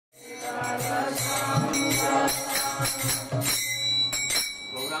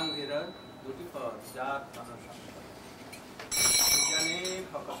Gaurangira duty for Jat Anashankar. Jane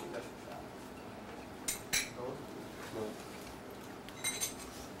Bhakti.Tv.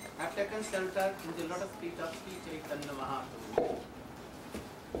 Have taken shelter in the lotus feet of Sri Chaitanya Mahaprabhu.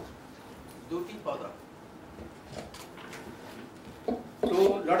 Duty for the two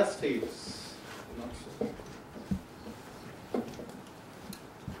lotus feet. Not so.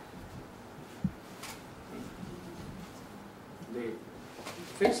 The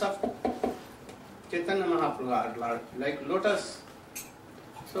feet of Chaitanya Mahaprabhu are like lotus,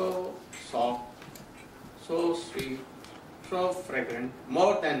 so soft, so sweet, so fragrant,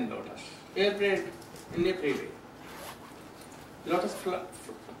 more than lotus. In every way. Lotus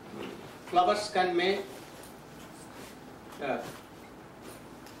flowers can make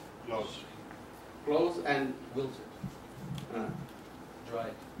close and wilted,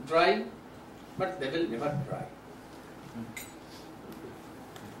 dry, but they will never dry.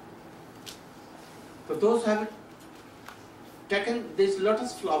 So those have taken these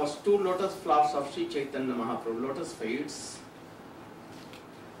lotus flowers, two lotus flowers of Sri Chaitanya Mahaprabhu, lotus feet,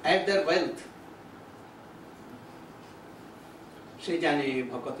 as their wealth. Shri Jane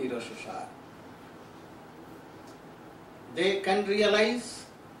Bhakti Rasasar. They can realize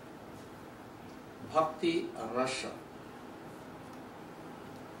Bhakti Rasa.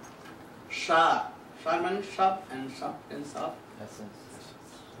 Sha means sub and substance of essence.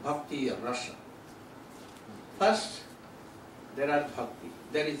 Bhakti Rasa. First, there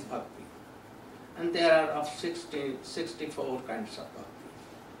is Bhakti. And there are of 64 kinds of Bhakti,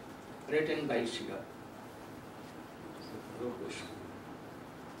 written by Shiva.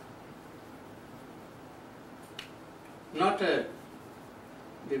 Not the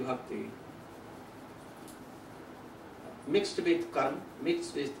Bhakti mixed with karma,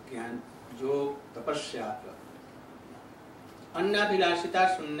 mixed with jnana, yoga, tapasya,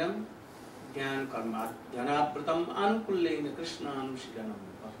 annabhilashita sunyam jnana karma jnanapratam anukullena krishna anushilana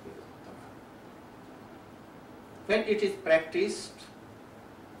bhakti. When it is practiced,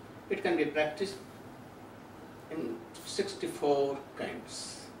 it can be practiced in 64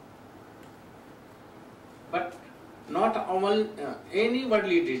 kinds. But not all any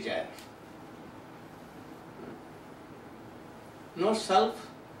worldly desire. No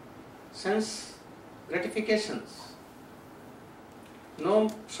self-sense gratifications. No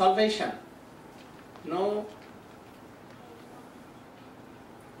salvation. No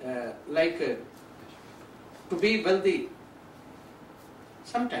to be wealthy.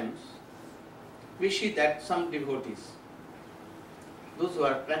 Sometimes we see that some devotees, those who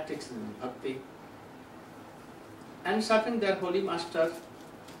are practicing bhakti and serving their holy master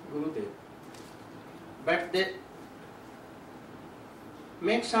Gurudev, but they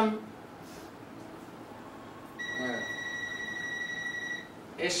make some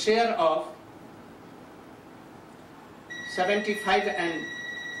a share of 75 and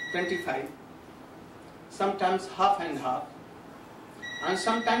 25, sometimes half and half, and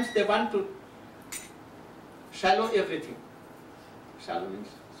sometimes they want to swallow everything. Swallow means?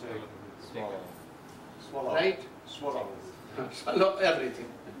 Swallow. Right? Swallow. Swallow everything.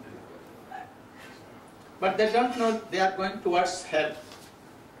 But they don't know they are going towards hell.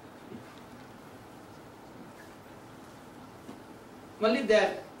 Only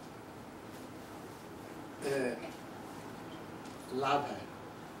their love hai.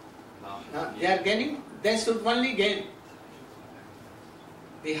 They are gaining, they should only gain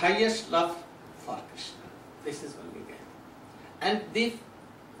the highest love for Krishna. This is only gain. And if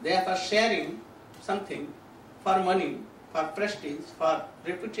they are sharing something for money, for prestige, for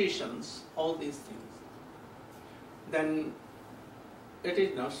reputations, all these things, then it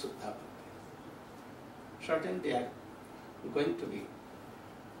is not Suddha Bhakti. Certainly they are going to be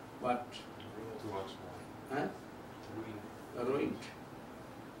what? Ruined.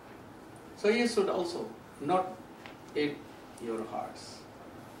 So you should also not ache your hearts.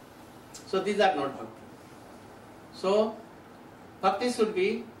 So these are not bhakti. So bhakti should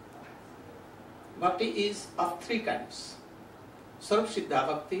be, bhakti is of three kinds. Sarv Siddha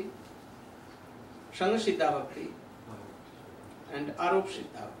Bhakti, Sangha Siddha Bhakti, and Arup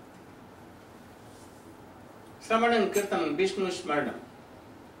Siddha Bhakti. Sravanam, Kirtanam, Vishnu Smaranam.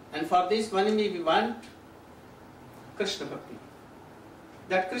 And for this one we want Krishna Bhakti.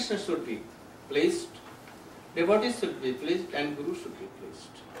 That Krishna should be pleased, devotees should be pleased, and Guru should be pleased.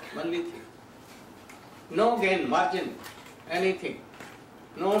 Only thing. No gain, margin, anything.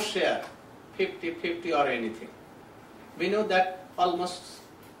 No share, 50-50 or anything. We know that almost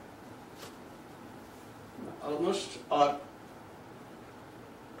or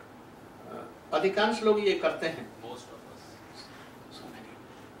अधिकांश लोग ये करते हैं.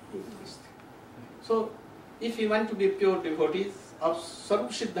 So, if you want to be pure devotees of Sarva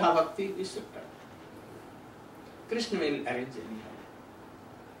Siddha Bhakti, we should try. Krishna will arrange anyhow.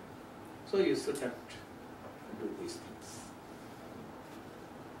 So you should not do these things.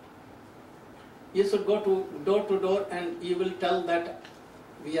 You should go to door and you will tell that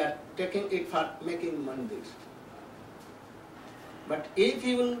we are taking it for making mandir. But if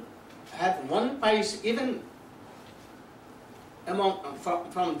you will have one piece even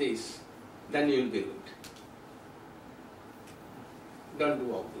from this, then you will be good. Don't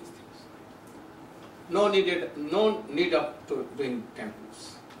do all these things. No need of doing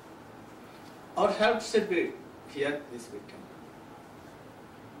temples. Our health should be here, this big temple.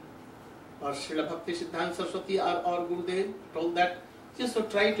 Or Srila Bhakti Siddhanta Saraswati or Gurudev told that you should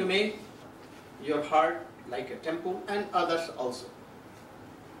try to make your heart like a temple and others also.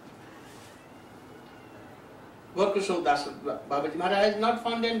 Gorkishore Das Babaji Maharaj has not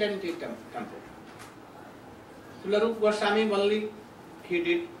founded any temple. Srila Rupa Goswami only he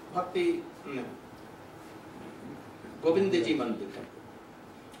did Bhakti Govindaji Mandir temple.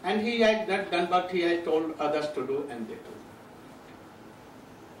 And he had not done what he had told others to do, and they told.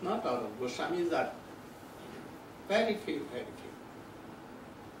 Not all of Goswamis are very few, very few.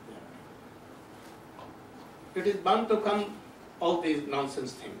 Yeah. It is bound to come all these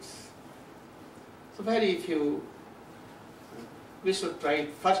nonsense things. So very few. We should try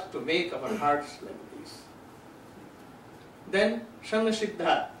first to make our hearts like this. Then Sangha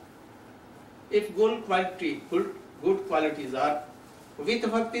Siddha. If good qualities are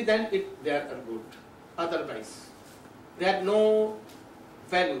with bhakti, then they are good. Otherwise, they have no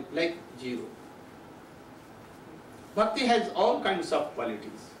value, like zero. Bhakti has all kinds of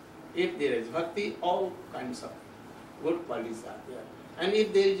qualities. If there is bhakti, all kinds of good qualities are there. And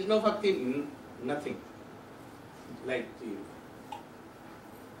if there is no bhakti, nothing, like zero.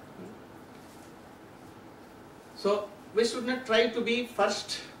 So, we should not try to be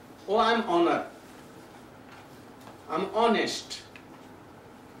first, oh, I am honoured, I am honest.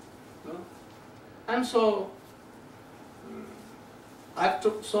 No? I am so, I have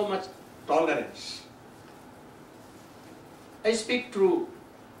so much tolerance. I speak true.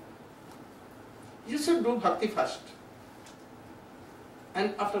 You should do bhakti first.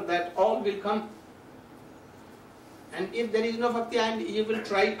 And after that, all will come. And if there is no bhakti and you will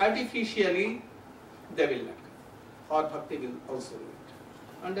try artificially, they will not come. Or bhakti will also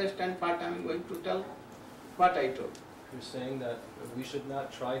not. Understand what I am going to tell? What I told. You're saying that we should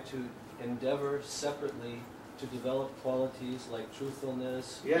not try to endeavor separately to develop qualities like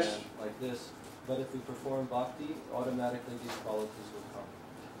truthfulness, yes, and like this, but if we perform bhakti, automatically these qualities will come.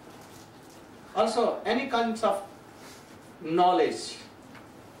 Also, any kinds of knowledge.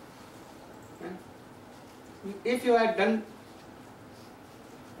 If you had done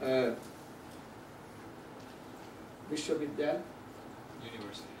Vishwavidyalaya,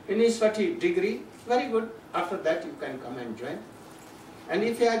 University degree, very good. After that you can come and join. And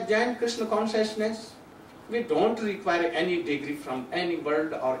if you have joined Krishna consciousness, we don't require any degree from any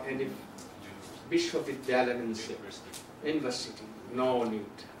world or any Vishwavidyalaya university. No need.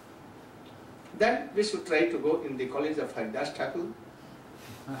 Then we should try to go in the college of Haridas Thakur,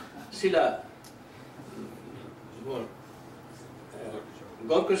 Srila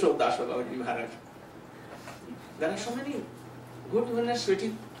Gorkishore Das Babaji Maharaj. There are so many good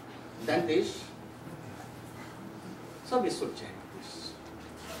universities than this. So we should change this.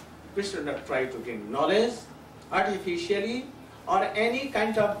 We should not try to gain knowledge artificially or any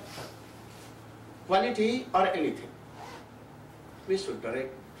kind of quality or anything. We should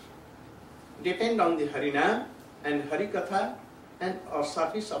depend on the Harinam and Harikatha and our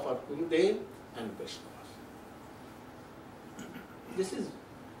service of our Gurudev and Vaishnavas. This is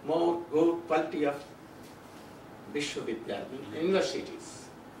more good quality of Vishwavidyalaya, universities.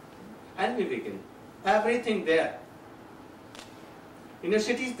 And we begin. Everything there.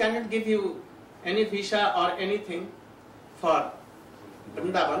 Universities cannot give you any visa or anything for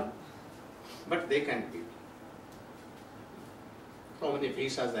Vrindavan, but they can give. So many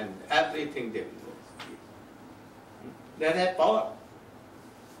visas and everything they will give. They have power.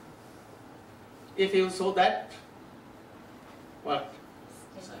 If you show that, what?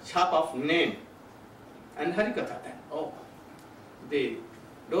 Chap of name and Harikatha, then, oh, the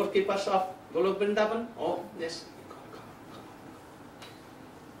doorkeepers of Golok Vrindavan, oh, yes, come.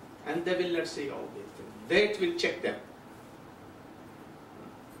 And they will not see all these things. That will check them.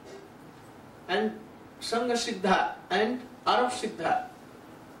 And Sangha Siddha and Arup Siddha,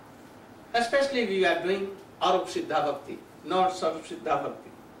 especially we are doing Arup Siddha Bhakti, not Sarup Siddha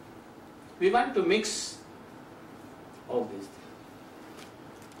Bhakti. We want to mix all these things.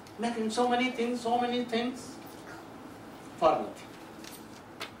 making so many things for nothing.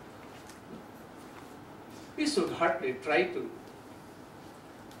 We should hardly try to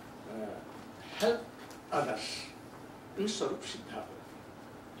help others in Swarup Siddha.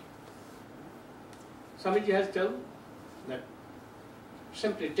 Swamiji has told that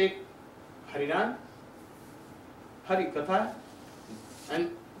simply take Harinam, Hari Katha,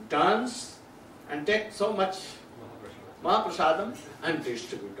 and dance and take so much Mahaprasadam and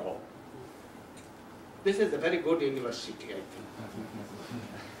distribute all. This is a very good university, I think.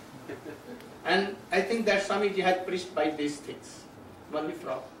 And I think that Swamiji has preached by these things, only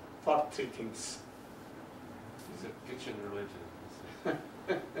for three things. It's a kitchen religion.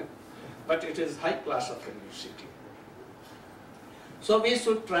 But it is high class of university. So we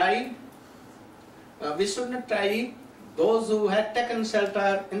should try, we should not try those who had taken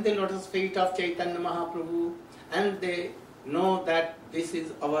shelter in the lotus feet of Chaitanya Mahaprabhu, and they know that this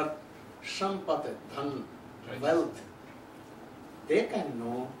is our Sampad, Dhan, wealth. They can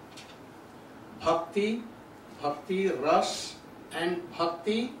know Bhakti, Bhakti Ras, and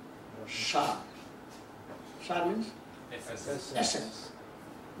Bhakti Sar. Sar means? Essence.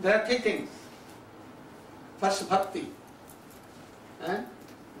 There are three things. First Bhakti, and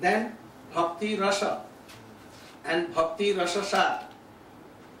then Bhakti Rasa, and Bhakti Rasa Sar.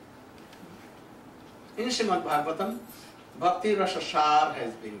 In Srimad Bhagavatam, Bhakti Rasa Sar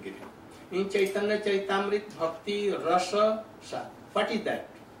has been given. In Chaitanya Chaitamrit, Bhakti Rasa Sar. What is that?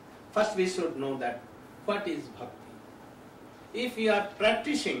 First we should know that what is Bhakti. If you are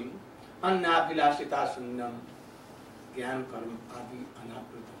practicing Annabhilasita Sunyam, Gyan Karam Adi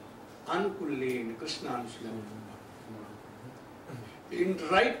Anaprutam, Anukullen Krishna Anusulam, in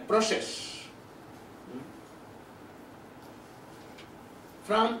right process,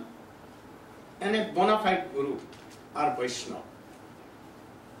 from a bona fide Guru or Vaishnava,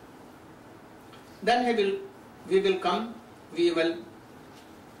 then we will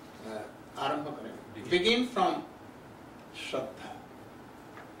Arambha karenge. Begin from Shraddha,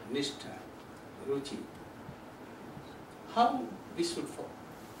 Nishtha, Ruchi. How we should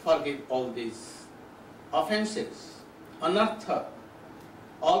forgive all these offenses, anartha,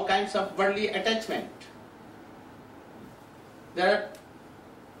 all kinds of worldly attachment. There are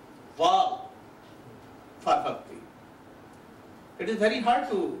wall for bhakti. It is very hard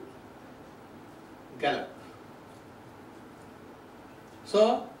to gallop.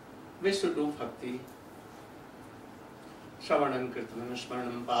 So we should do bhakti, Shravanam, Kirtanam,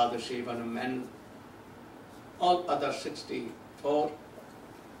 Smaranam, Padashevanam, and all other 64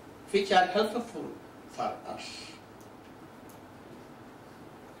 which are helpful for us.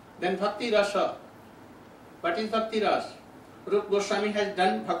 Then Bhakti Rasa. What is Bhakti Rasa? Rupa Goswami has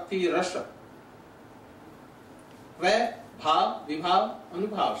done Bhakti Rasa, where Bhav, Vibhav,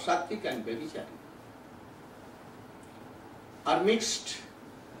 Anubhav, Sattvic and Vyabhichari are mixed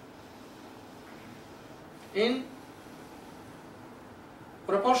in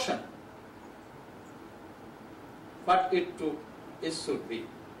proportion what it should be,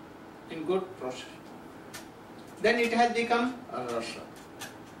 in good process. Then it has become a rasa.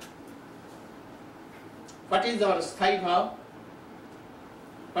 What is our sthai bhav?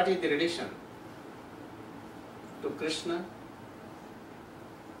 What is the relation to Krishna?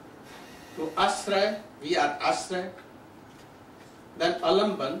 To Ashraya, we are Ashraya. Then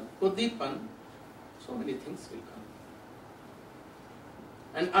Alamban, Udipan, so many things will come.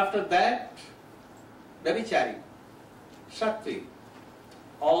 And after that, Vyabhichari, Sattvic,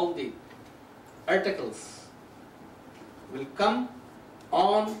 all the articles will come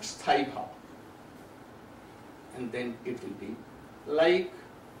on sthai bhav. And then it will be like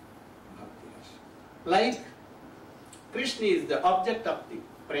Bhakti Rasa. Like Krishna is the object of the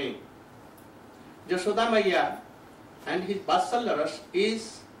praying. Jashoda Maya and his Vatsalya Rasa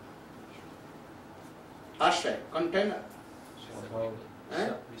is Ashraya, container.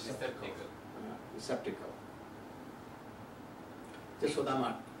 Receptacle. Jashoda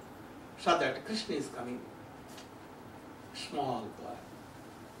Mata saw that Krishna is coming. Small boy,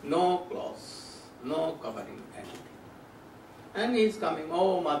 no clothes, no covering, anything. And he is coming,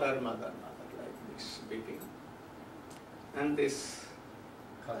 oh mother, mother, mother, like this, weeping. And this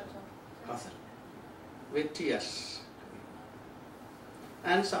cousin with tears.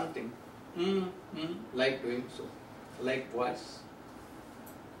 And something, like doing so, like voice.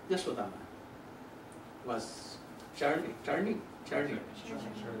 Yashoda was turning.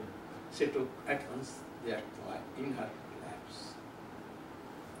 She took at once that boy in her laps.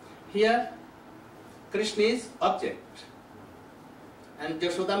 Here, Krishna is object, and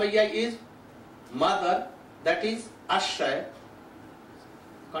Yashoda Maya is mother, that is Ashraya,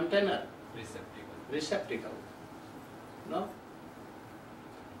 container, receptacle. No?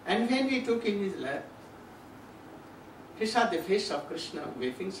 And when he took in his lap, he saw the face of Krishna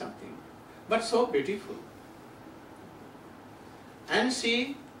waving something, but so beautiful. And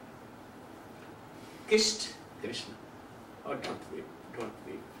she kissed Krishna. Oh, don't weep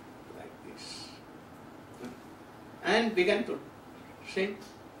like this. And began to sing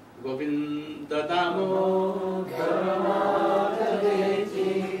Govinda Damodara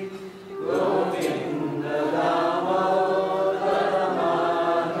Madhaveti, Govinda Damodara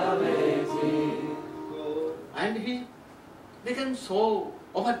Madhaveti. And he became so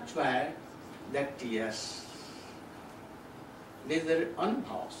overjoyed that tears, these are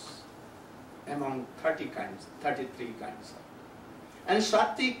unhoused among 33 kinds of. And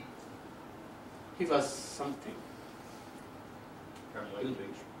Swatik, he was something.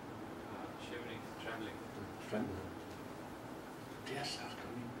 Shivering, trembling. Tears are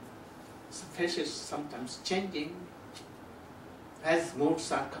coming. So face is sometimes changing as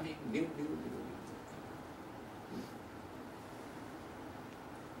moods are coming new.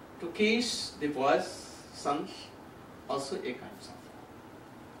 To kiss the boys, sons, also a kind of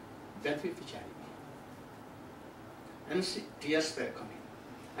Death with Vichari. And tears were coming.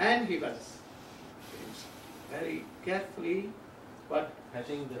 And he was very carefully, but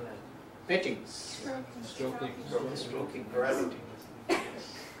Petting the land. petting, Stroking. caressing.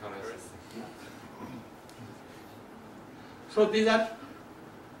 Caressing. So these are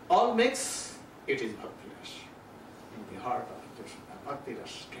all mix. It is Bhakti Ras. In the heart of Krishna, Bhakti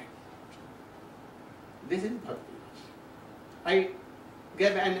Ras came. This is Bhakti Ras. I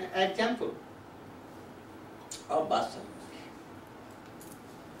gave an example of Vasana.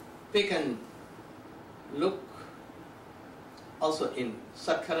 We can look also in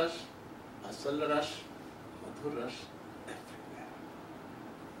Sakharas, Asalaras, Madhuras, everywhere.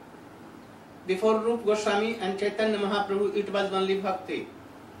 Before Rupa Goswami and Chaitanya Mahaprabhu, it was only Bhakti.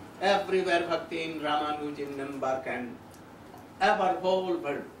 Everywhere Bhakti in Ramanuj, in Nambark and our whole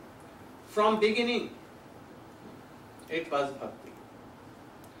world. From beginning, it was Bhakti.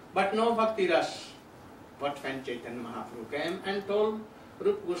 But no Bhakti Ras. But when Chaitanya Mahaprabhu came and told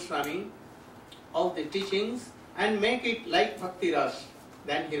Rupa Goswami all the teachings and make it like Bhakti Ras,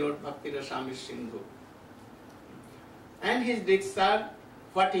 then he wrote Bhakti Rasami Sindhu. And his dicts are,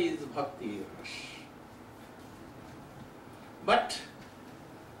 what is Bhakti Ras? But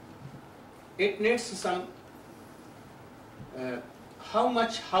it needs some,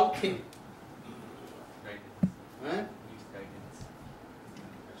 how thin?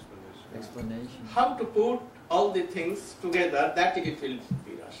 Explanation. How to put all the things together that it will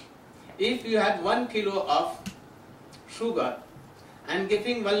be ras. If you have 1 kilo of sugar and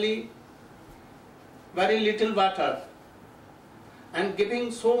giving only very little water and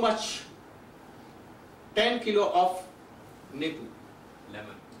giving so much 10 kilo of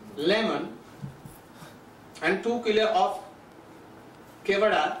lemon and 2 kilo of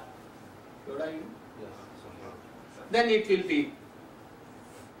kevada, then it will be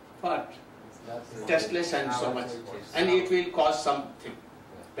what? Tasteless and so much. And it will cause something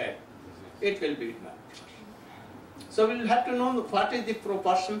bad. It will be bad. So we will have to know what is the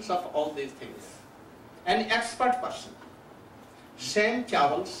proportions of all these things. An expert person. Same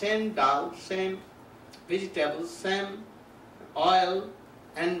chawal, same dal, same vegetables, same oil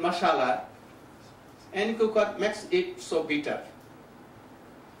and masala. And cooker makes it so bitter.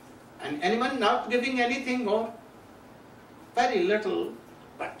 And anyone not giving anything more, very little,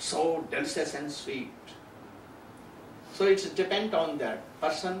 but so delicious and sweet. So it depends on that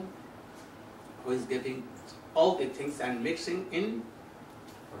person who is giving all the things and mixing in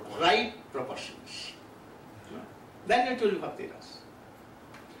right proportions. Then it will be Bhakti Ras.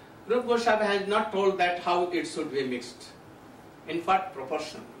 Rupa Goswami has not told that how it should be mixed. In what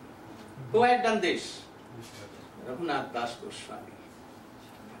proportion? Who had done this? Raghunath Das Goswami.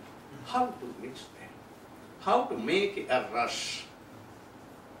 How to mix them? How to make a rush?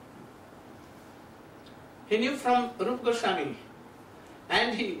 He knew from Rupa Goswami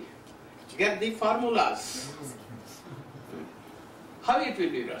and he get the formulas. How it will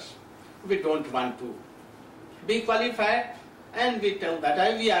be rush? We don't want to be qualified and we tell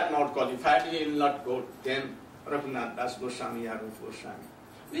that we are not qualified, we will not go to them, Raghunath Das Goswami or Rupa Goswami.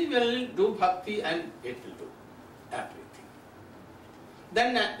 We will do bhakti and it will do everything.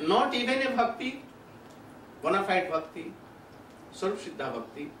 Then not even a bhakti, bona fide bhakti, Swarup Siddha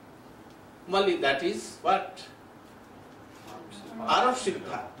bhakti, only that is what? Arup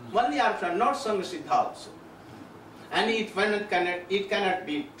Siddha. Only Arup, not Sangha Siddha also. And it cannot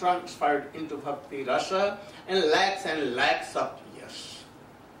be transferred into bhakti rasa in lakhs and lakhs of years.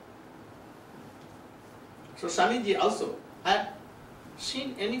 So Swamiji also, I have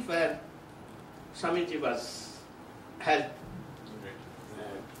seen anywhere Swamiji has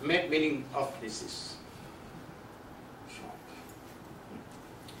made meaning of this is short.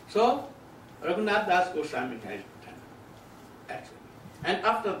 So Raghunath Das Goswami has done actually. And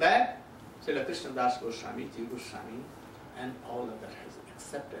after that, Srila Krishna Das Goswami, Ji Goswami, and all others has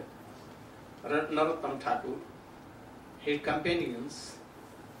accepted. Narottam Thakur, his companions,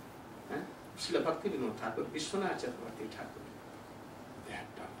 Srila Bhakti Vinod Thakur, Vishwanath Chakravarti Thakur, they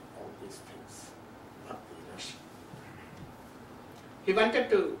have done all these things. Bhakti Rasa. He wanted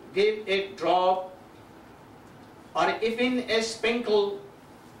to give a drop or even a sprinkle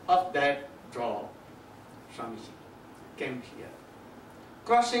of that drop. Swamiji came here,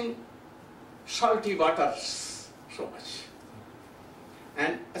 crossing salty waters so much.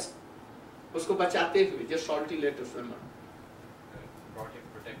 And उसको बचाते हुए, just salty later swimmer,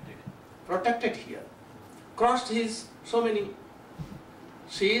 protected here, crossed his so many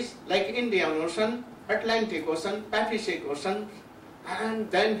seas like Indian Ocean, Atlantic Ocean, Pacific Ocean, and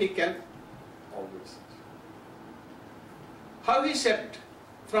then he came always. How he stepped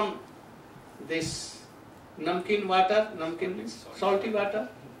from this namkeen water, namkeen means salty water.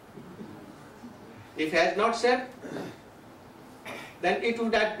 If he has not stepped, then it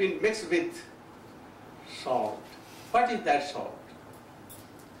would have been mixed with salt. What is that salt?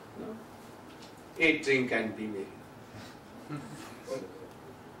 No? Eat, drink and be merry.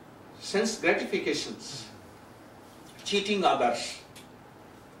 Sense gratifications, cheating others,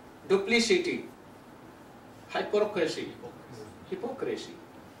 duplicity, hypocrisy,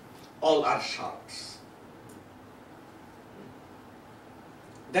 all are salts.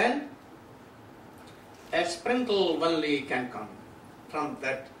 Then a sprinkle only can come from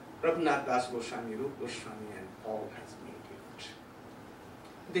that Raghunath Das Goswami, Rup Goswami and all has made it.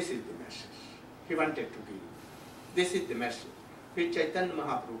 This is the message he wanted to give. This is the message which Chaitanya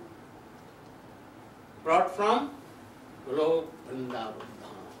Mahaprabhu brought from Golo Vrindavan.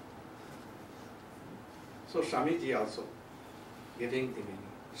 So Swamiji also giving the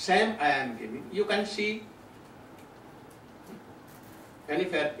meaning. Same I am giving. You can see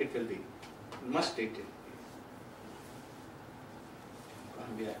anywhere it will be. Must take it.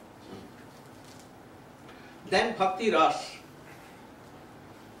 Then Bhakti Ras.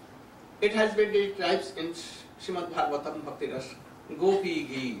 It has been described in Srimad Bhagavatam Bhakti Ras. Gopi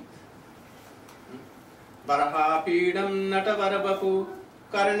Geet. Baraha Pidam Natavarabapu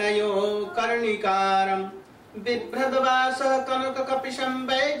Karnayo Karnikaram Vibhradvasa Kanaka Kapisham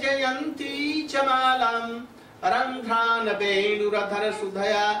Vajayanti Chamalam Randhana Venuradhara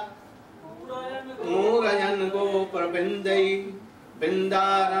Sudhaya Murayan Gopurabindai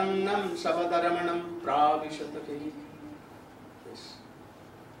Bindaram Nam Savadaramanam Pravishatake. Yes.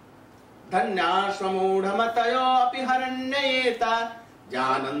 Dhanyasvamudhamatayo api haranyeta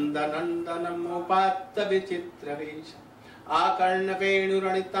Janandanandanam upatta vichitra vesha Akarna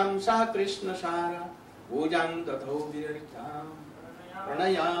venuranitam saha Krishna sara Ujang tatho viraritam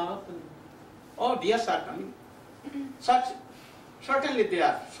Pranayapani. Oh, dears are coming. Certainly they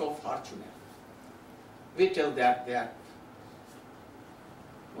are so fortunate. We tell that they are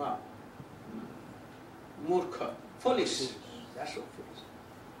murkha, foolish. They are so foolish.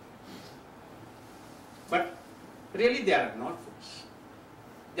 But really they are not foolish.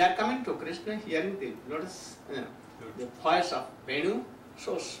 They are coming to Krishna, hearing the lotus, the voice of Venu,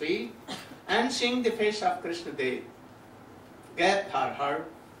 so sweet, and seeing the face of Krishna, they get her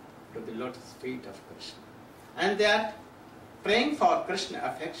to the lotus feet of Krishna. And they are praying for Krishna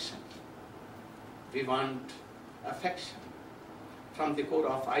affection. We want affection from the core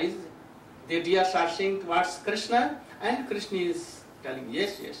of eyes. The dears are seeing towards Krishna, and Krishna is telling,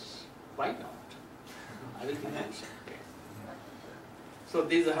 yes, yes, why not? I will give you something. So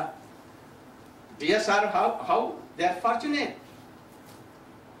these dears are how they are fortunate.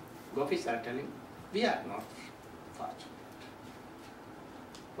 Gopis are telling, we are not fortunate.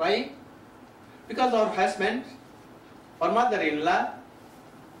 Why? Because our husband, our mother-in-law,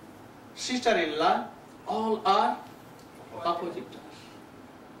 sister-in-law, all are opposite us.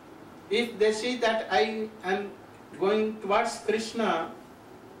 If they see that I am going towards Krishna,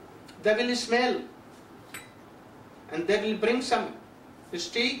 they will smell and they will bring some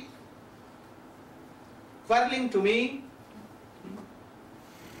stick quarreling to me.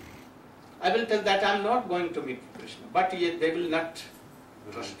 I will tell that I am not going to meet Krishna, but yet they will not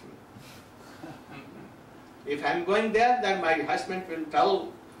trust me. If I am going there, then my husband will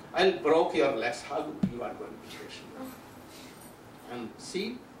tell, I'll break your legs, how you are going to Krishna. And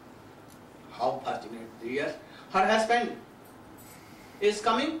see how fortunate they are. Her husband is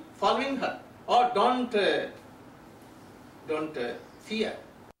coming, following her. or don't fear.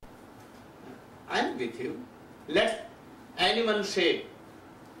 I am with you. Let anyone say,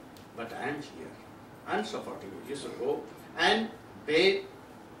 but I am here. I am supporting you. You should go and beg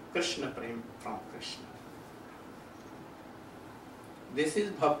Krishna Prem from Krishna. This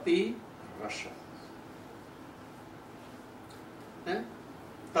is Bhakti Rasa.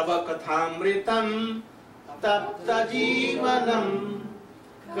 Tava kathamritam tapta jivanam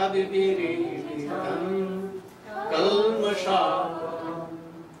kaviviritam kalmasha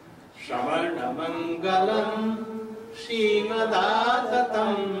Shravana Mangalam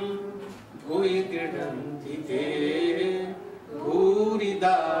Srimadasatam Bhui Kridanti Te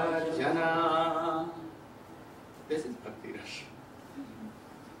Bhurida Jana. This is Bhakti Rasa.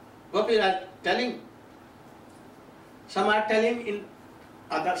 Gopis are telling, some are telling in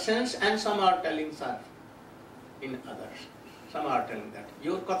other sense and some are telling in other sense. Some are telling that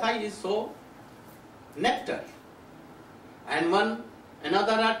your katha is so nectar, and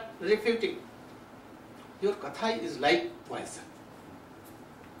another are refuting. Your katha is like poison.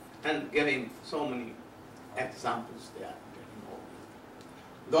 And giving so many examples they are telling all.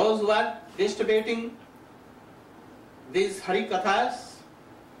 Those who are distributing these Hari Kathas,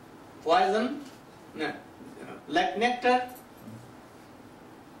 poison, like nectar,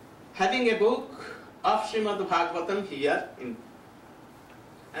 having a book of Srimad Bhagavatam here,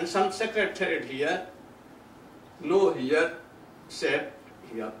 and some secretariat here, no here, set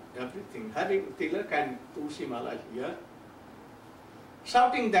here, everything, having tilak and tulsi mala here,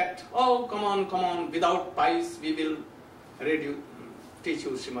 shouting that, oh, come on, without pies we will teach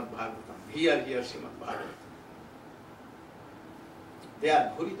you Srimad Bhagavatam. Here, Srimad Bhagavatam. They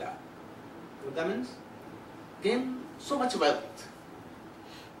are Bhurida. Bhurida means gain so much wealth.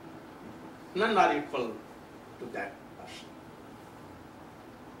 None are equal to that person.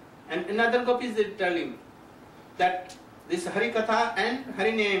 And another gopis is telling that this Hari Katha and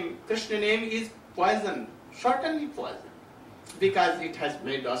Hari name, Krishna name is poison, certainly poison, because it has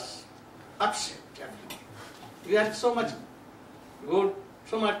made us upset. We are so much good,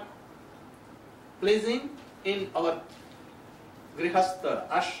 so much pleasing in our Grihastha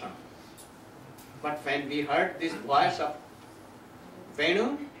ashram. But when we heard this voice of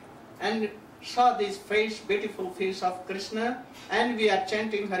Venu and saw this face, beautiful face of Krishna, and we are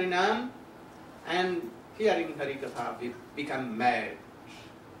chanting Harinam and hearing Hari Katha, we become mad.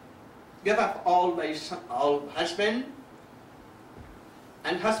 Give up all husband,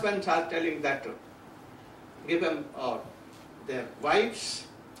 and husbands are telling that give them their wives,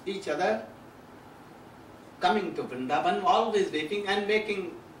 each other, coming to Vrindavan, always weeping and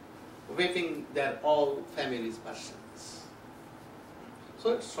weeping their all families' persons.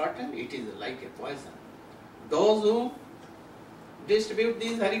 So certainly it is like a poison. Those who distribute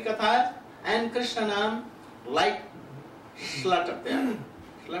these Hari Kathas and Krishna Nam like slaughter there.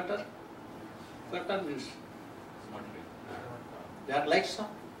 Slaughter means they are like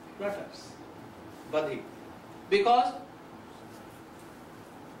slaughters. Badhi. Because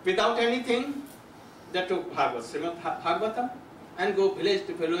without anything, they took Srimad Bhagavatam and go village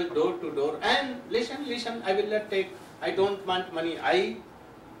to village, door to door, and listen, I will not take, I don't want money, I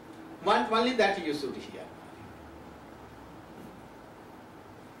want only that you should hear.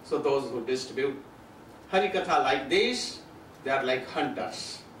 So those who distribute Hari Katha like this, they are like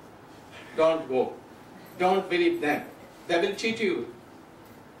hunters. Don't go. Don't believe them. They will cheat you.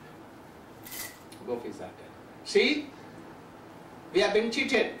 Gopis are telling. See, we have been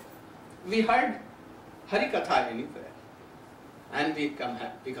cheated. We heard Hari Katha anywhere. And we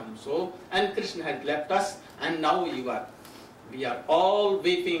become so, and Krishna had left us, and now we are all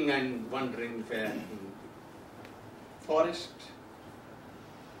weeping and wondering where in the forest.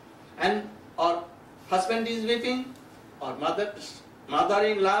 And our husband is weeping, our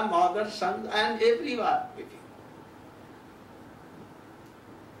mother-in-law, mother, son, and everyone weeping.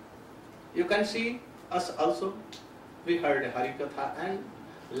 You can see us also. We heard Hari Katha and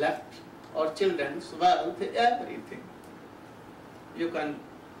left our children's wealth, everything. You can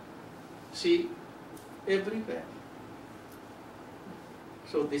see everywhere.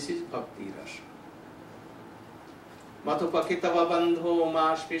 So this is Bhakti Rasa. Mathupakitava bandho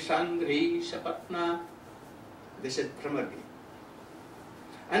mashpi sangri shapatna. This is Brahmagi.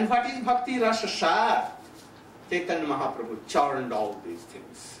 And what is Bhakti Rasa Sar? Chaitanya Mahaprabhu churned all these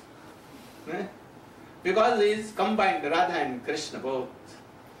things. Because he is combined, Radha and Krishna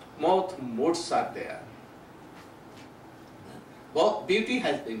both moods are there. Both beauty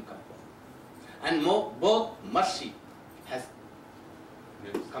has been combined. And both mercy has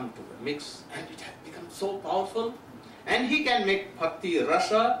come to the mix, and it has become so powerful. And he can make Bhakti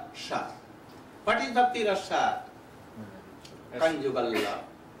Rasa Sar. What is Bhakti Rasa? Conjugal love.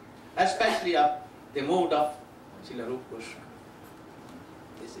 Especially of the mode of Srila Rupa Goswami.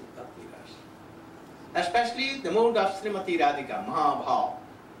 This is Bhakti Rasa. Especially the mode of Srimati Radhika, Mahabhav,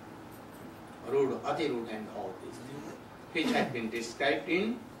 rude, Ati rude and all these things, which have been described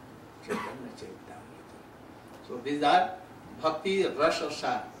in Chaitanya Charitamrita. So these are Bhakti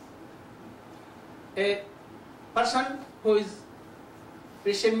Rasa. A person who is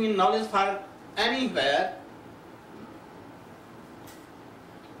receiving knowledge for anywhere,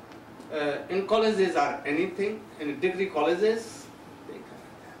 in colleges or anything, in degree colleges, they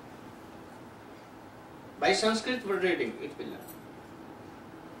cannot have. By Sanskrit reading, it will learn.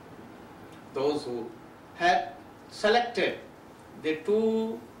 Those who have selected the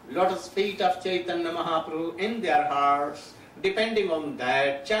two lotus feet of Chaitanya Mahaprabhu in their hearts, depending on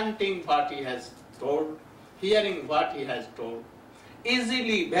that, chanting what he has told, hearing what he has told,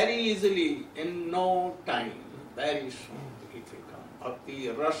 easily, very easily, in no time, very soon it will come. Bhakti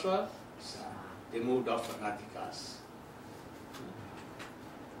Rasa, the mood of Radhikas.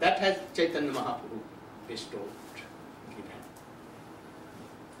 That has Chaitanya Mahaprabhu bestowed, given.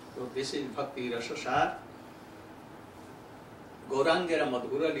 So this is Bhakti Rasa Sar. Gaurangera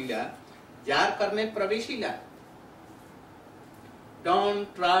Madhura Lila, jar karne praveshila.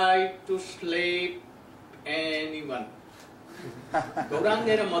 Don't try to slap anyone.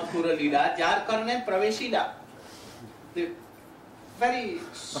 Gaurangera Madhura Lila, jar karne praveshila. The very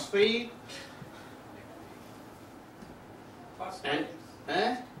sweet and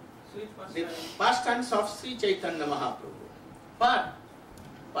the pastimes of Sri Chaitanya Mahaprabhu. But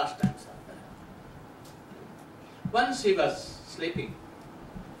pastimes are there. Once he was sleeping,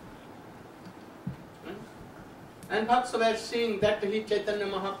 and Bhakts were seeing that he Chaitanya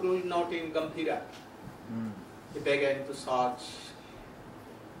Mahaprabhu is not in Gambhira. He began to search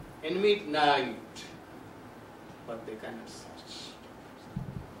in midnight, but they cannot search.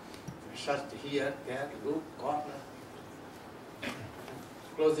 They searched here, there, look, corner,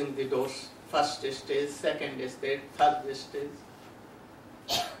 closing the doors. First stage, second stage, third stage.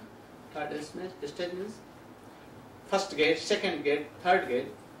 Third stage means first gate, second gate, third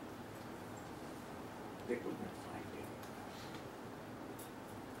gate. They could not find it.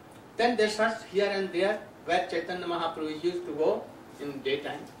 Then they searched here and there where Chaitanya Mahaprabhu used to go in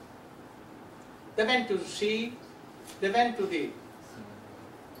daytime. They went to see, they went to the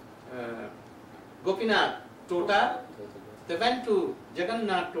Gopinath Tota, they went to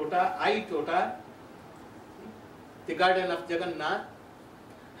Jagannath Tota, I Tota, the garden of Jagannath,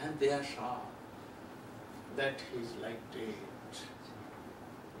 and they saw that he is like dead.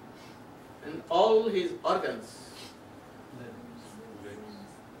 And all his organs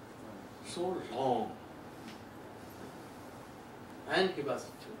so long. And he was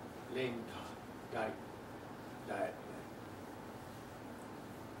laying down, died.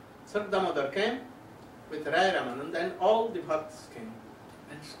 Sardamodar came with Rai Ramanand, and all the bhakts came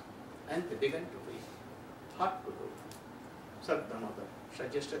and they began to weep. What to do? Sardamodar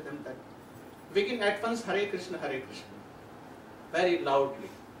suggested them that begin at once Hare Krishna, Hare Krishna. Very loudly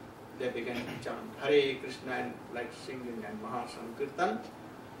they began to chant Hare Krishna and like singing and Mahasankirtan,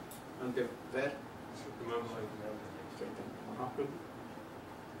 and they were Chaitanya Mahaprabhu.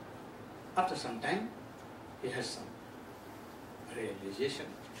 After some time, he has some realization,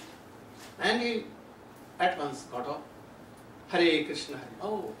 and he at once got up. Hare Krishna, Hare.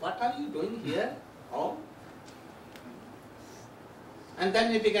 Oh, what are you doing here? Oh. And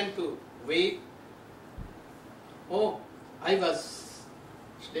then he began to weep. Oh, I was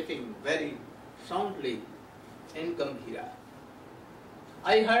sleeping very soundly in Gambhira.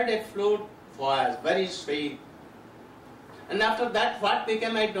 I heard a flute voice, very sweet. And after that, what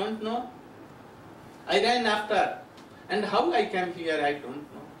became, I don't know. I ran after. And how I came here, I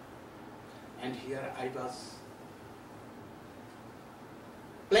don't know. And here I was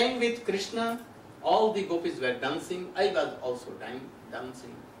playing with Krishna. All the gopis were dancing. I was also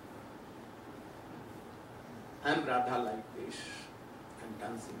dancing. I am Radha like this. I am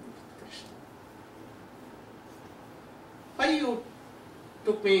dancing with Krishna. Why you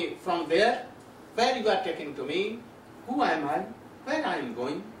took me from there? Where you are taking to me? Who am I? Where I am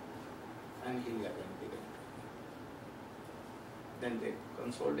going? And he again began. Then they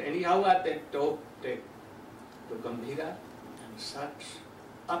consoled. Anyhow, at that top, take to Gambhira and search.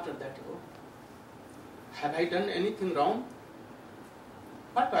 After that, oh, have I done anything wrong?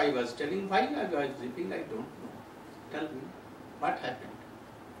 What I was telling, why I was weeping, I don't know. Tell me, what happened?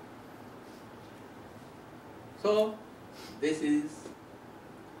 So, this is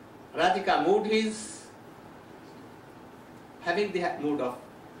Radhika mood is having the mood of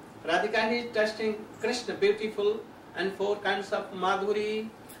Radhika is tasting Krishna, beautiful, and 4 kinds of madhuri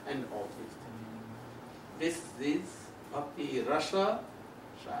and all these things. This is bhakti rasa.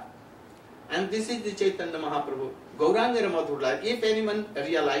 And this is the Chaitanya Mahaprabhu. Gauranga Madhurla. If anyone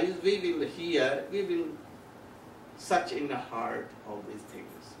realize, we will hear, we will search in the heart all these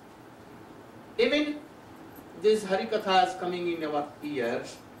things. Even this Harikatha is coming in our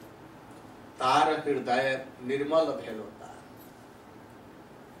ears. Tara Hirdaya Nirmala Bhelota.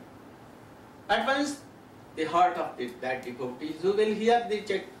 At once, the heart of that devotee who will hear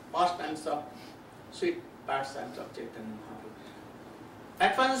the pastimes of sweet pastimes of Chaitanya Mahaprabhu.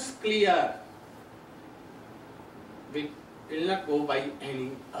 At once clear, we will not go by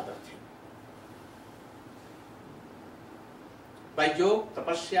any other thing. By yoga,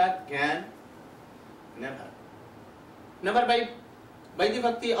 tapasya, jnana, never. Never by the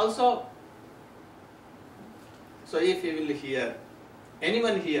bhakti also. So if you will hear,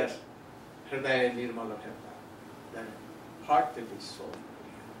 anyone hears, Hridaya Nirmala Bhakta, then heart will be so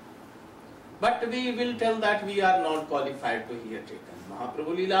clear. But we will tell that we are not qualified to hear Chaitanya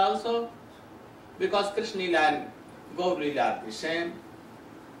Mahaprabhu Leela also, because Krishna Leela and Gaur Leela are the same.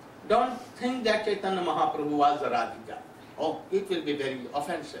 Don't think that Chaitanya Mahaprabhu was a Radhika. Oh, it will be very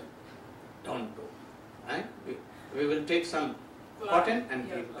offensive. Don't do. Right? We will take some cotton and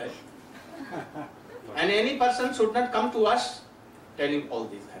give that. And any person should not come to us telling all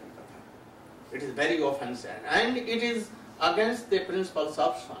these Harikatha. It is very offensive and it is against the principles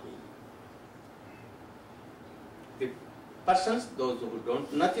of Swami. The persons, those who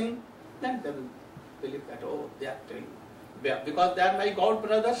don't nothing, then they will believe that, oh, they are telling. Because they are my God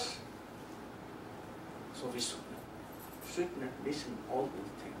brothers. So we should not listen to all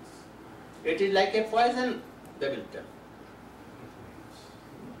these things. It is like a poison, they will tell.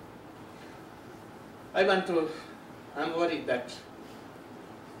 I'm worried that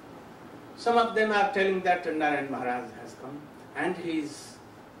some of them are telling that Narayan Maharaj has come and he is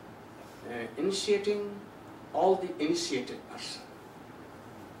initiating all the initiated person.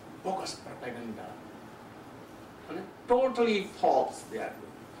 Bogus propaganda. Totally false they are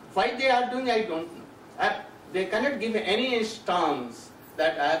doing. Why they are doing, I don't know. They cannot give any instance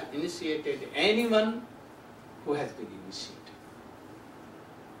that I have initiated anyone who has been initiated.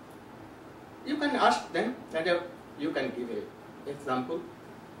 You can ask them that you can give an example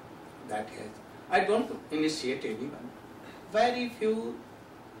that has. I don't initiate anyone. Very few,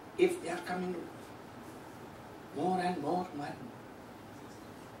 if they are coming more and more,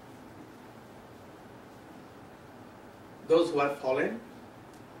 those who are fallen,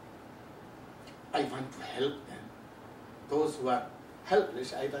 I want to help them. Those who are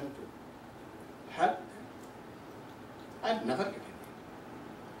helpless, I want to help them. I have never given them.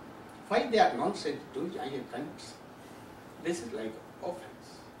 Why they are nonsense doing, I can't. This is like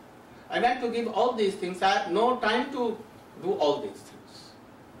offense. I want to give all these things. I have no time to do all these things.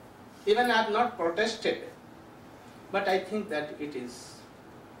 Even I have not protested. But I think that it is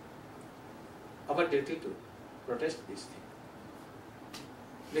our duty to protest this thing.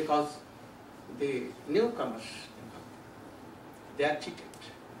 Because the newcomers, they are cheated.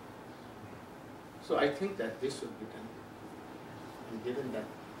 So I think that this should be done. And given that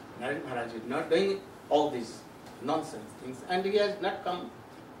Narayan Maharaj is not doing all these nonsense things, and he has not come,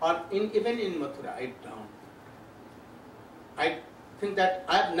 or even in Mathura, I think that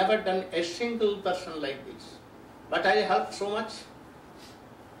I have never done a single person like this. But I helped so much.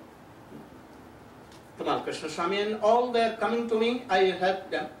 Tamal Krishna Swami and all were coming to me, I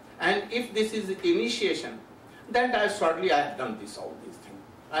helped them. And if this is initiation, then shortly I have done all these things.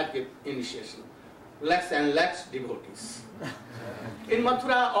 I give initiation. Lakhs and lakhs devotees. In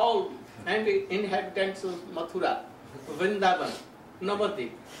Mathura, all and inhabitants of Mathura, Vrindavan,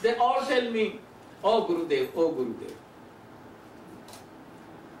 Navadip, they all tell me, oh Gurudev, oh Gurudev.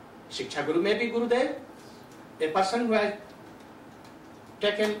 Shiksha Guru may be Gurudev. A person who has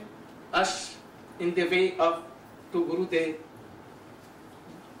taken us in the way of to Gurudev.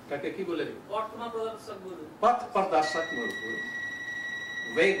 Ki bole? Path Pardasak Guru.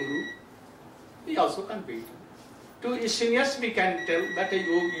 Way Guru. He also can be. To seniors we can tell that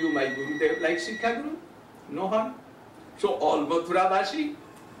you my Gurudev, like Sikha Guru. No harm. So all Mathura Vashi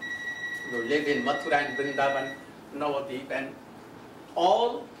who live in Mathura and Vrindavan, Navadip and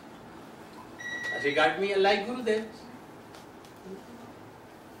all regard me like Gurudev.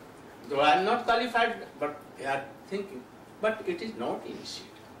 Though I am not qualified, but they are thinking. But it is not initiated.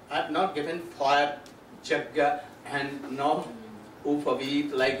 I have not given fire, jagga and no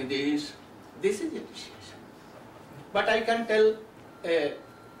upavit like this. This is initiation. But I can tell a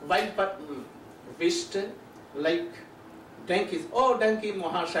wild beast like Donkeys. Oh, donkey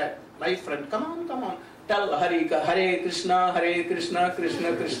Mahashaya, my friend, come on, come on. Tell Hare Krishna,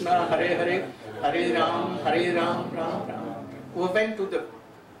 Krishna Krishna, Hare Ram, Ram Ram. We went to the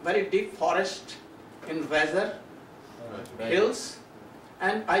very deep forest in Weather hills,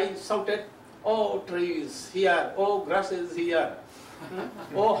 and I shouted, oh trees here, oh grasses here,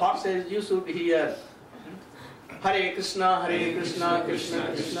 oh horses you should hear. Hare Krishna, Krishna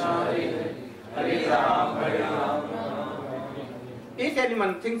Krishna, Hare Ram. If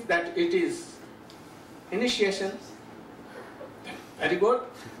anyone thinks that it is initiation, very good.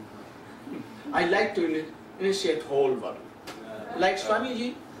 I like to initiate whole world. Like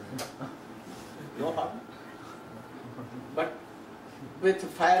Swamiji, no harm. But with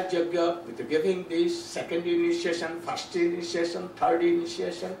fire yajna, with giving this second initiation, first initiation, third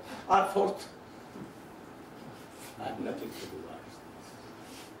initiation, or fourth, I have nothing to do with it.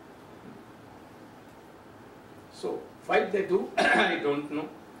 So, why they do, I don't know.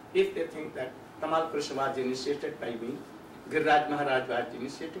 If they think that Tamal Krishna was initiated by me, Giriraj Maharaj was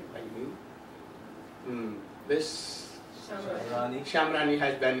initiated by me, this Shamrani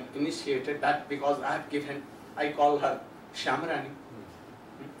has been initiated, that because I have given, I call her Shamrani.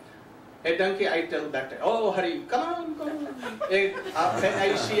 A donkey, I tell that, oh Hari, come on, come on. When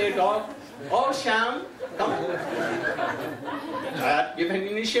I see a dog, oh Sham, come on. I have given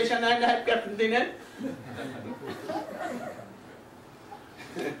initiation and I have kept dinner.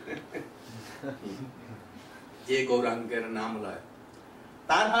 ये गौरांग के नाम लाए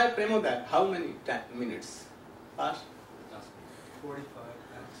तार है प्रेमोदय. How many minutes past? 45.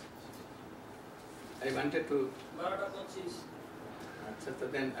 I wanted to so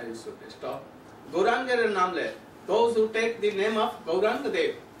then I should stop. Gauranga naam le. Those who take the name of Gauranga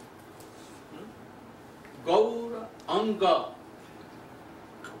Dev, Gauranga.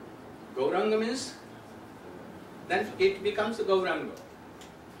 Gauranga means then it becomes Gauranga.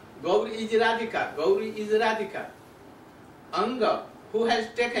 Gaur is Radhika. Gauri is Radhika. Anga, who has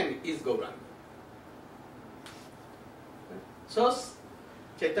taken, is Gauranga. So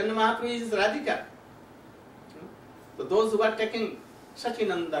Chaitanya Mahaprabhu is Radhika. So those who are taking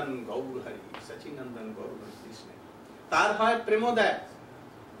Sachinandan Gaur Hari, Sachinandan Gaur Krishna. Tar hai Premoday.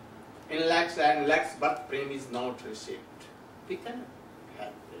 In lakhs and lakhs, but Prem is not received. We cannot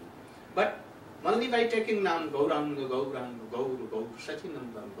have Prem. But only by taking Nam Gauranga, Gauranga, Gaur,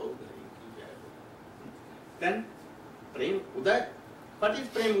 Sachinandan Gaur Hari. Then Prem Uday. What is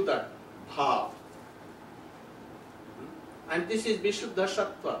Prem Uday? Bhav. And this is Vishuddha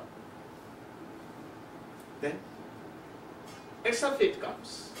Sattva. Then itself it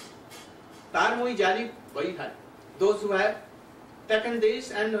comes. Tarmoi Jari Vai Hai. Those who have taken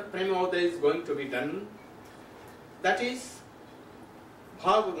this and Premoda is going to be done, that is,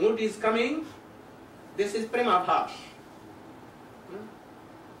 Bhav mood is coming, this is Prema Bhash.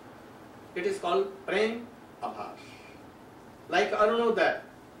 It is called Prem Abhash. Like Arunodaya.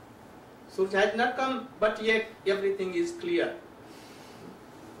 Surya has not come, but yet everything is clear.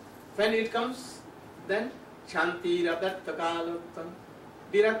 When it comes, then Shanti Radartha Kalattam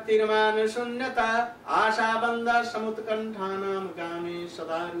Viraktirmana Shunyata Asha Bandha Samutkanthanam Game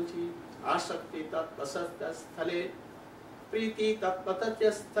Sadaruchi Asakti Tatpasatya Sthale Priti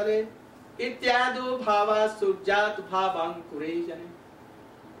Tatpatatya Sthale Ityadu Bhava Sujat Bhavam Kurejane.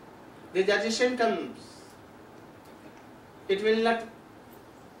 These are the symptoms. It will not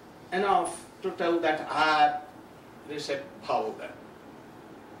enough to tell that I have received bhava,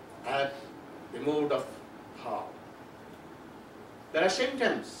 I have the mood of bhava. There are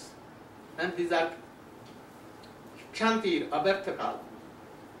symptoms, and these are Kshantir, Abharthakal,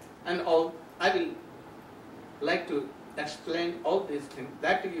 and all. I will like to explain all these things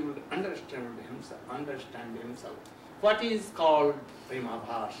that you will understand himself. What is called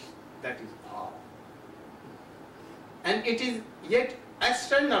Premabhash, that is bhava. And it is yet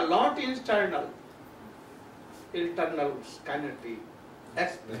external, not internal. Internal cannot be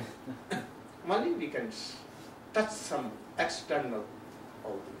explained. Only we can touch some external,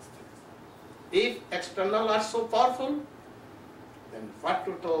 all these things. If external are so powerful, then what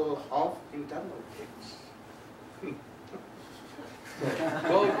to tell of internal things?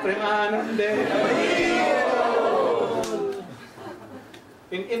 Go Premanande.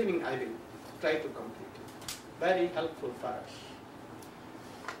 In evening I will try to complete it. Very helpful for us.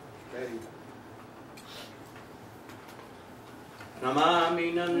 Very Namami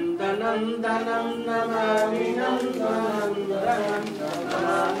Nandanandanam, Namami Nandanandanam,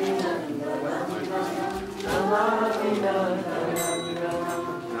 Namami Nandanandanam, Namami Nandanandanam,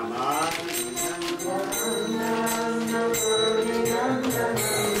 Namami Nandanandanam.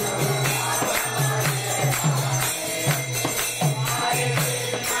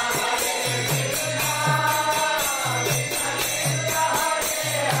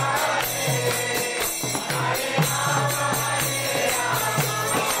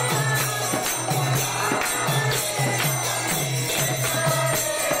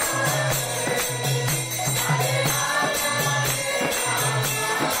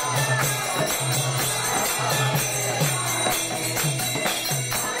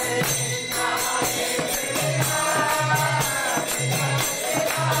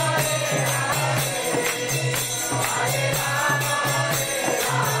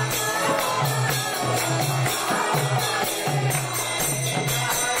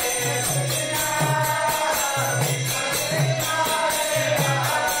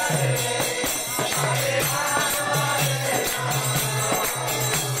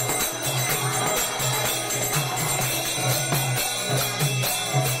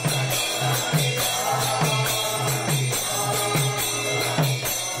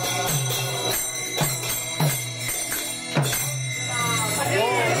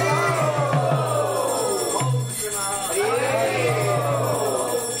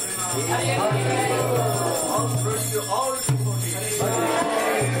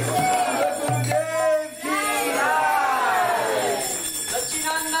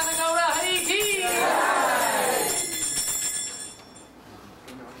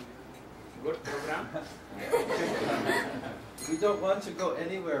 good program. We don't want to go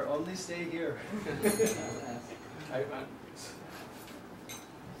anywhere, only stay here. I want.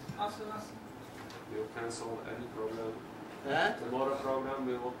 We will cancel any program. Huh? Tomorrow program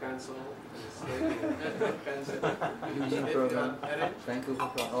we will cancel. Stay here. Cancel. Evening If program. you arrange, Vancouver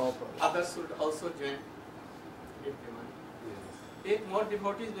program. All programs. others should also join. If they want. Yes. If more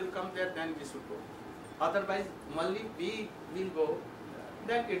devotees will come there, then we should go. Otherwise, only we will go,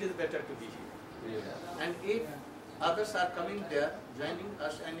 then it is better to be here. Yes. And if others are coming there, joining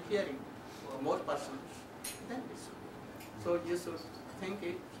us and hearing more persons, then we should go. So you should think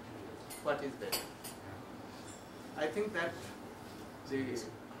it, what is better. I think that the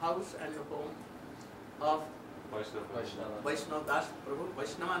house and the home of Vaishnava. Vaishnava Das Prabhu,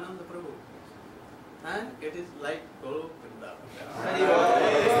 Vaishnavananda Prabhu, and it is like Guru Vrindavan.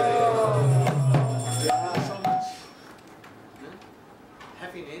 So much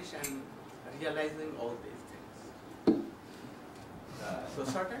happiness and realizing all these things. So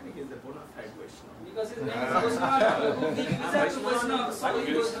certainly he is a bona fide Vaishnava. Because his name is Vaishnava. He gives up to Vaishnava. So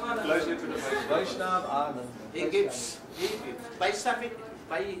he is Closer Vaishnava. to the Vaishnava. Vaishnav Anand. He gives by serving.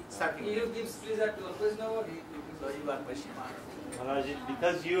 He who gives pleasure to a Vaishnava, he So you are Vaishnava. Maharaj,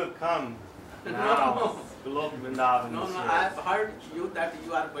 because you have come No, now, Golok Vrindavan no, is no, here. I have heard you that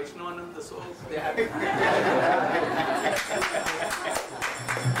you are Vaishnavananda, so they have.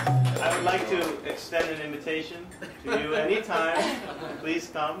 I would like to extend an invitation to you anytime. Please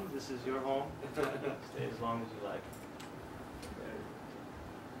come. This is your home. Stay as long as you like.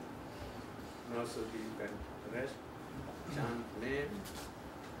 Now, so you can rest, chant name,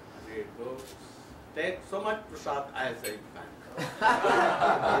 read books, take so much prasad as I can.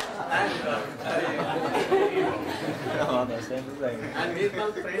 Oh, that's the thing. And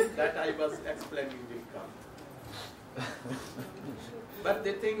Nirmal friend that I was explaining will come. But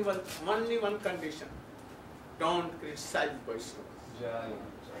the thing was only one condition: don't criticize Vaishnavas.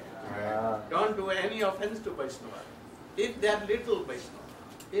 Don't do any offense to Vaishnava. If they are little Vaishnava,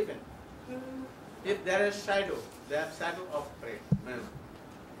 even if there is shadow, they are shadow of prayer,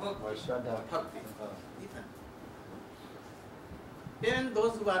 Shraddha. bhakti, even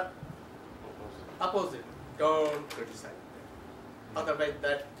those who are opposite, don't criticize them. Otherwise,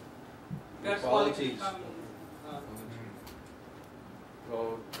 that that Qualities. quality come.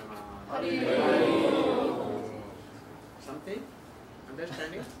 go something,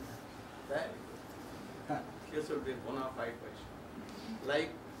 understanding that you should be bona fide Vaishnava. Like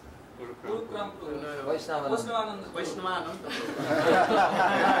Guru Kram Prabhu. Vaishnava. Vaishnavananda Prabhu. Vaishnava Ananda.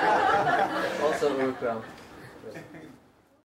 Also Urukram.